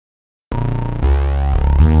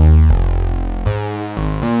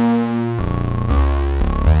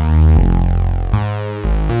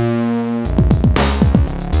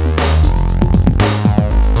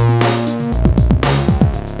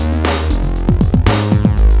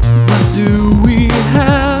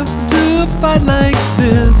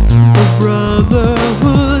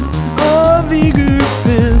brotherhood of eager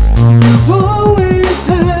fists. You've always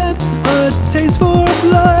had a taste for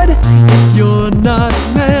blood. If you're not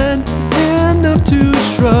man enough to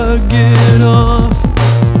shrug it off,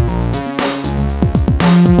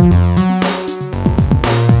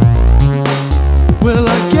 well,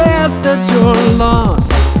 I guess that's your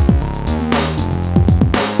loss.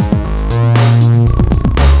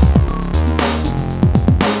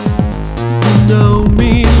 You know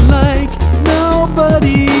me like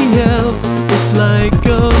nobody else. It's like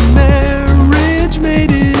a marriage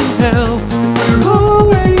made in hell. We're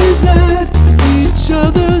always at each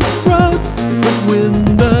other's throats, but when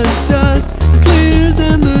the dust clears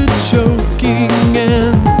and the choking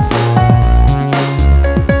ends,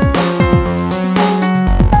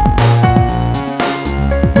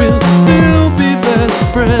 we'll still be best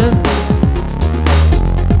friends.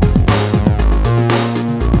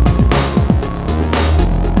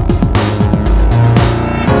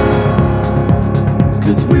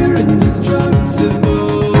 We're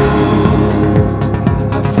indestructible.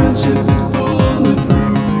 Our friendship is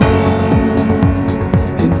bulletproof,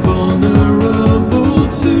 invulnerable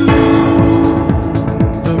to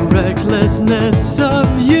the recklessness of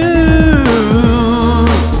you.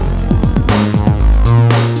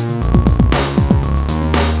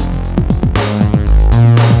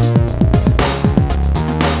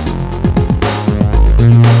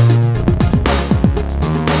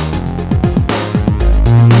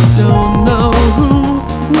 Don't know who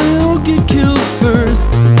will get killed first.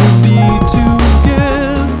 We'll be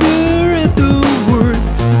together at the worst.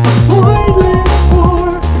 A pointless war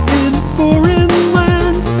in foreign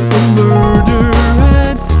lands, a murder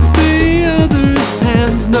at the other's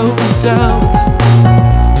hands, no doubt.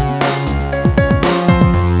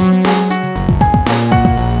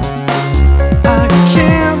 I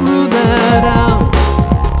can't rule that out.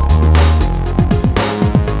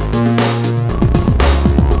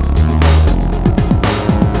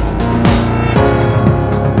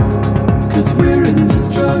 We're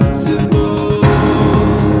indestructible.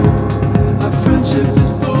 Our friendship is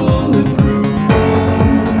bulletproof,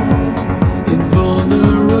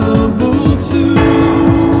 invulnerable to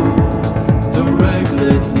the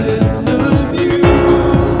recklessness of you.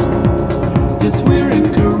 Yes, we're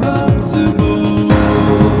incorruptible.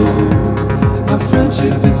 Our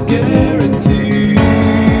friendship is guaranteed.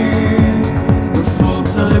 We're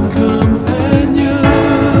full-time companions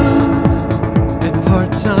and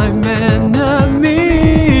part-time enemies.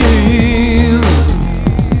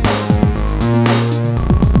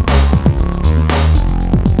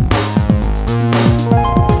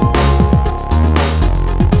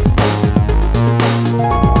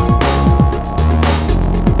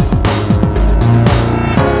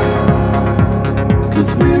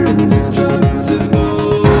 Cause we're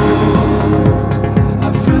indestructible.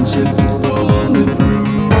 Our friendship is bulletproof,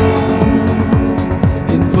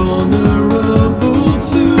 invulnerable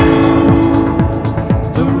to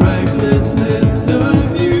the recklessness of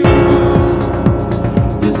you.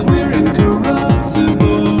 Yes, we're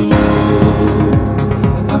incorruptible.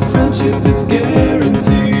 Our friendship is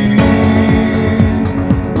guaranteed.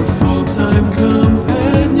 We're full-time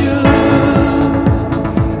companions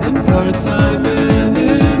and part-time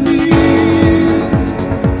enemies.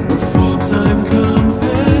 We're full-time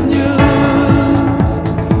companions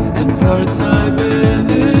and part-time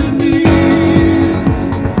enemies.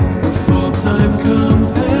 We're full-time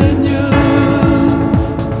companions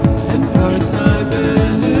and part-time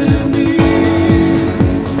enemies.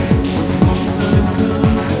 Full-time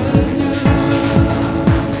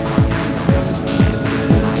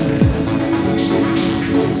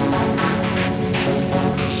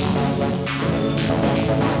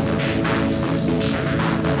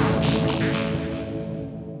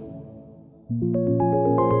companions.